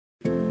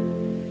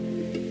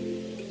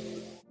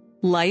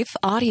Life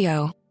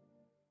Audio.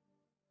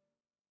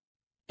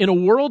 In a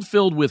world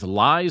filled with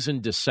lies and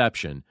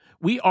deception,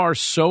 we are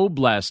so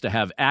blessed to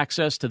have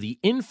access to the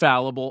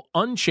infallible,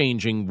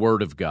 unchanging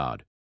Word of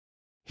God.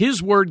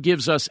 His Word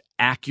gives us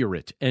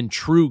accurate and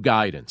true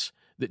guidance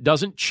that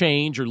doesn't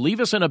change or leave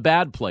us in a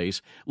bad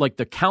place like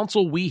the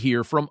counsel we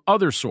hear from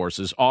other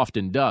sources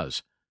often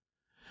does.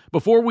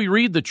 Before we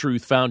read the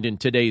truth found in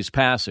today's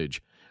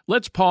passage,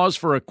 let's pause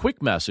for a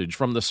quick message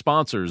from the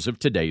sponsors of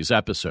today's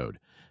episode.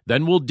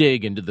 Then we'll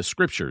dig into the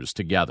Scriptures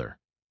together.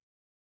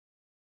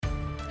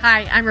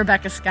 Hi, I'm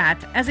Rebecca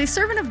Scott. As a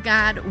servant of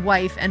God,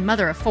 wife, and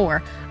mother of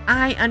four,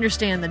 I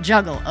understand the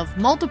juggle of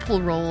multiple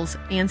roles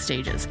and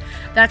stages.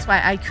 That's why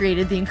I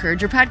created the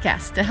Encourager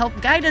podcast to help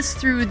guide us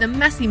through the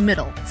messy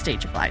middle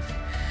stage of life.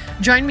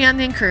 Join me on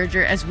the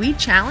Encourager as we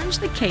challenge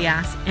the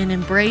chaos and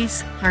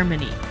embrace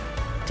harmony.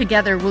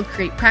 Together, we'll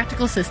create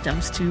practical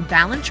systems to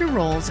balance your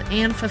roles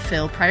and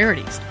fulfill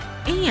priorities.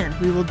 And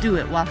we will do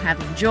it while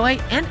having joy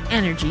and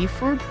energy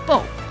for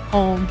both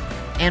home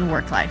and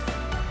work life.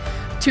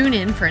 Tune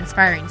in for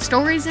inspiring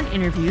stories and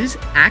interviews,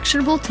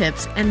 actionable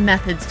tips, and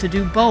methods to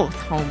do both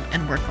home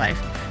and work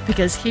life.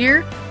 Because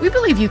here, we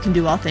believe you can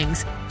do all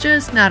things,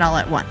 just not all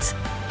at once.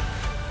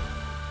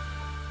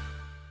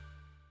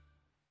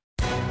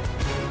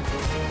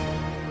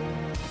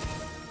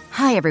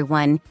 Hi,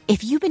 everyone.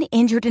 If you've been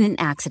injured in an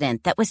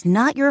accident that was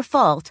not your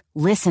fault,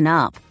 listen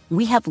up.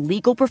 We have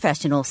legal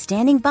professionals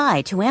standing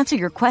by to answer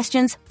your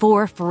questions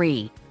for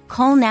free.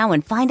 Call now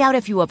and find out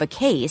if you have a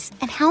case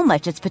and how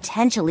much it's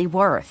potentially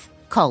worth.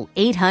 Call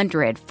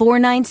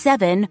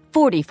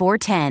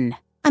 800-497-4410.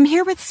 I'm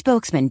here with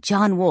spokesman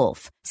John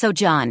Wolf. So,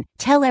 John,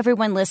 tell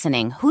everyone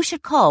listening who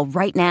should call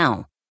right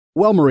now.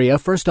 Well, Maria,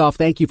 first off,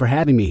 thank you for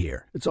having me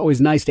here. It's always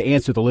nice to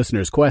answer the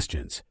listeners'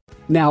 questions.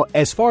 Now,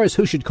 as far as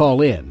who should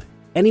call in,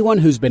 anyone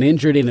who's been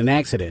injured in an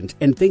accident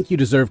and think you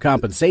deserve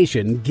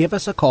compensation, give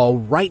us a call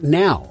right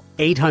now.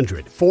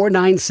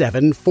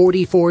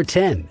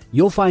 800-497-4410.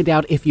 You'll find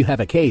out if you have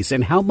a case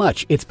and how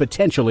much it's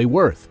potentially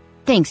worth.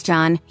 Thanks,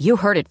 John. You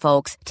heard it,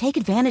 folks. Take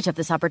advantage of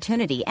this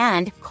opportunity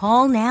and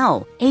call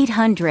now.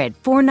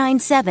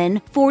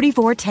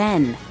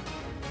 800-497-4410.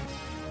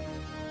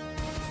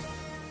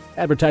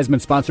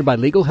 Advertisement sponsored by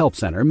Legal Help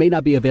Center. May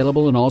not be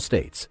available in all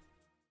states.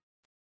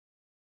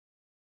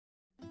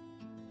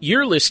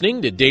 You're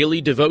listening to Daily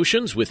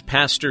Devotions with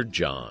Pastor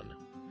John.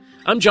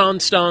 I'm John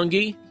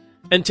Stange,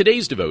 and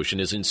today's devotion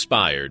is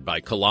inspired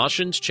by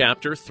Colossians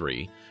chapter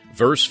 3,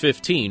 verse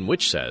 15,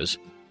 which says,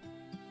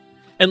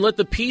 "And let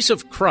the peace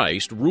of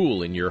Christ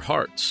rule in your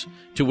hearts,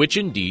 to which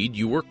indeed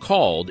you were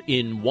called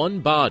in one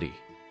body,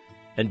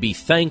 and be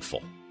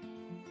thankful."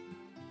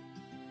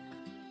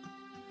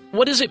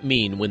 What does it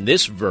mean when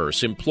this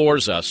verse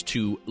implores us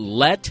to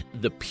let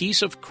the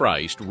peace of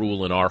Christ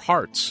rule in our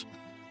hearts?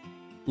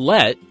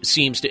 Let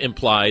seems to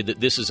imply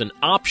that this is an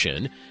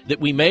option that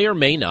we may or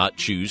may not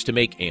choose to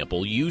make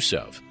ample use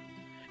of.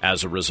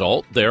 As a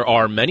result, there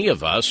are many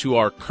of us who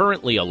are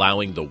currently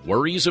allowing the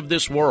worries of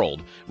this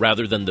world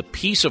rather than the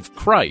peace of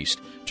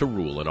Christ to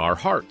rule in our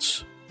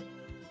hearts.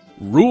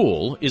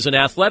 Rule is an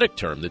athletic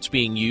term that's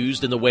being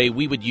used in the way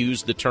we would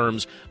use the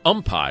terms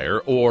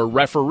umpire or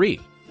referee.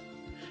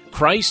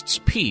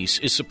 Christ's peace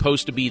is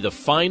supposed to be the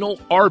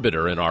final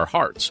arbiter in our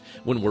hearts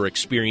when we're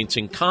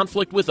experiencing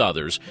conflict with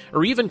others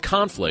or even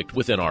conflict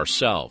within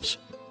ourselves.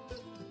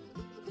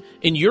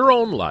 In your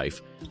own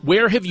life,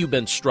 where have you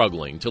been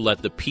struggling to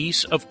let the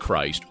peace of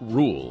Christ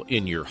rule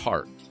in your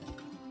heart?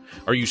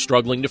 Are you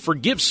struggling to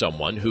forgive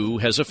someone who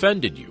has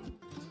offended you?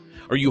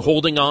 Are you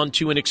holding on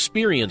to an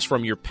experience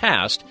from your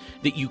past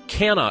that you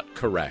cannot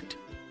correct?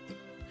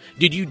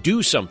 Did you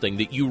do something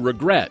that you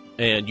regret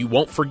and you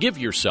won't forgive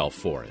yourself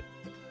for it?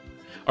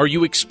 Are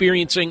you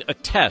experiencing a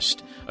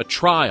test, a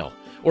trial,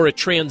 or a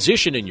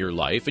transition in your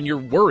life and you're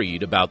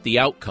worried about the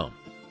outcome?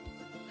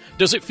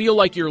 Does it feel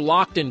like you're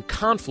locked in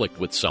conflict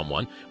with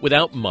someone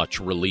without much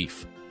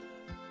relief?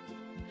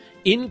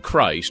 In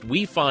Christ,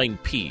 we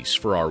find peace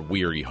for our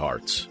weary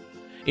hearts.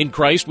 In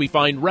Christ, we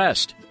find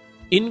rest.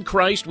 In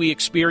Christ, we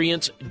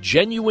experience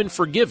genuine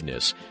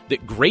forgiveness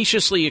that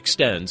graciously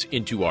extends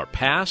into our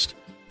past,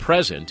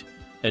 present,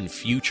 and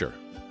future.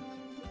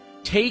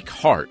 Take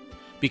heart,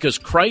 because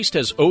Christ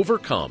has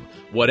overcome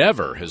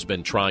whatever has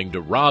been trying to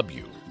rob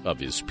you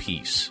of His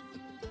peace.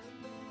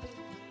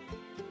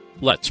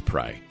 Let's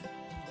pray.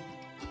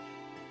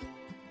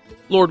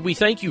 Lord, we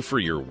thank you for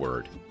your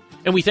word,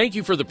 and we thank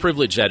you for the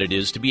privilege that it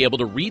is to be able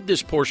to read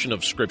this portion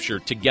of Scripture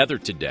together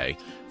today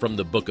from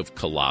the book of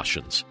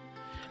Colossians.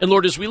 And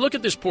Lord, as we look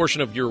at this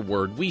portion of your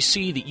word, we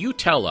see that you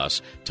tell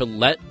us to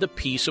let the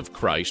peace of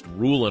Christ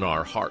rule in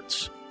our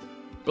hearts.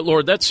 But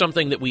Lord, that's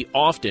something that we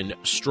often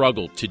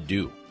struggle to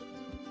do.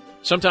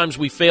 Sometimes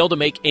we fail to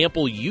make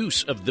ample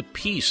use of the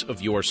peace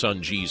of your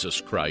Son,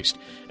 Jesus Christ,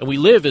 and we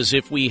live as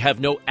if we have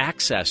no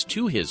access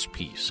to His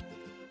peace.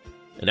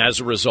 And as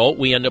a result,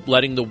 we end up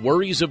letting the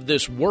worries of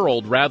this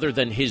world rather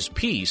than His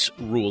peace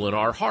rule in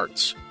our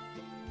hearts.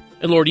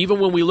 And Lord, even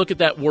when we look at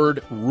that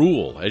word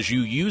rule, as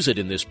you use it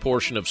in this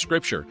portion of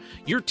Scripture,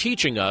 you're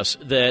teaching us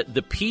that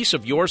the peace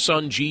of your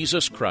Son,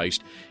 Jesus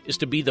Christ, is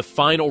to be the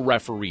final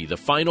referee, the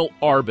final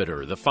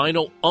arbiter, the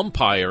final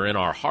umpire in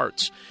our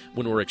hearts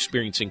when we're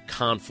experiencing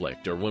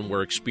conflict or when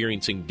we're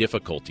experiencing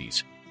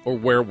difficulties or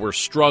where we're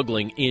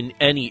struggling in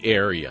any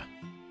area.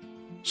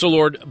 So,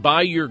 Lord,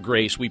 by your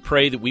grace, we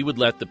pray that we would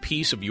let the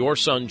peace of your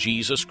Son,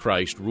 Jesus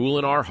Christ, rule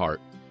in our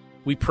heart.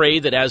 We pray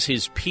that as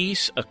his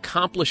peace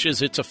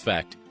accomplishes its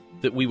effect,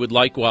 that we would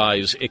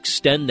likewise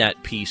extend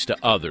that peace to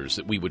others,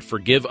 that we would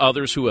forgive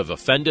others who have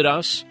offended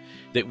us,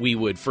 that we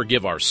would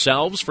forgive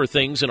ourselves for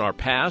things in our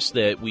past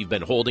that we've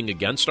been holding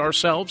against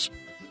ourselves,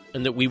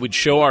 and that we would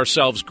show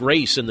ourselves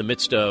grace in the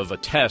midst of a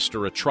test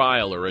or a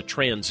trial or a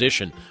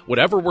transition,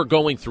 whatever we're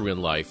going through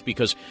in life,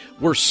 because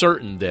we're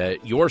certain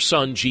that your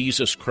Son,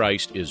 Jesus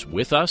Christ, is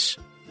with us,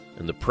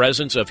 and the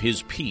presence of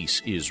his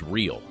peace is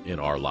real in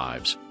our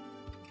lives.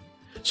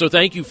 So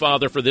thank you,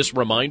 Father, for this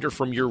reminder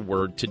from your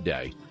word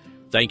today.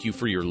 Thank you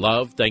for your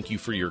love, thank you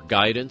for your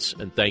guidance,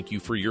 and thank you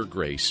for your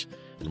grace.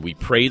 And we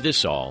pray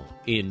this all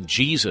in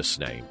Jesus'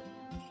 name.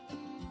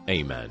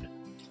 Amen.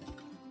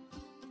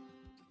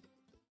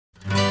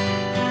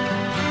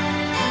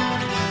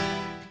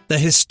 The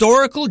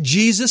Historical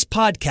Jesus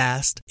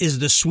Podcast is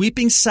the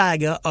sweeping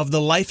saga of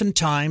the life and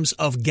times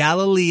of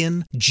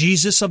Galilean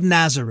Jesus of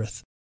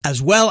Nazareth,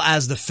 as well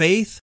as the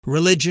faith,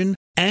 religion,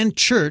 and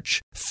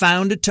church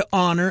founded to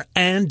honor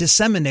and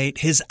disseminate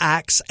his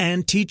acts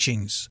and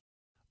teachings.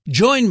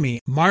 Join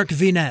me, Mark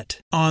Vinette,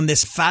 on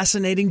this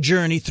fascinating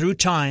journey through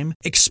time,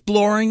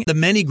 exploring the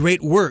many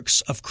great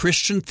works of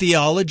Christian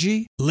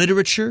theology,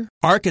 literature,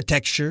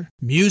 architecture,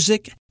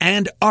 music,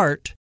 and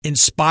art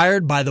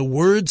inspired by the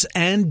words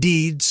and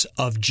deeds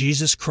of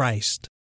Jesus Christ.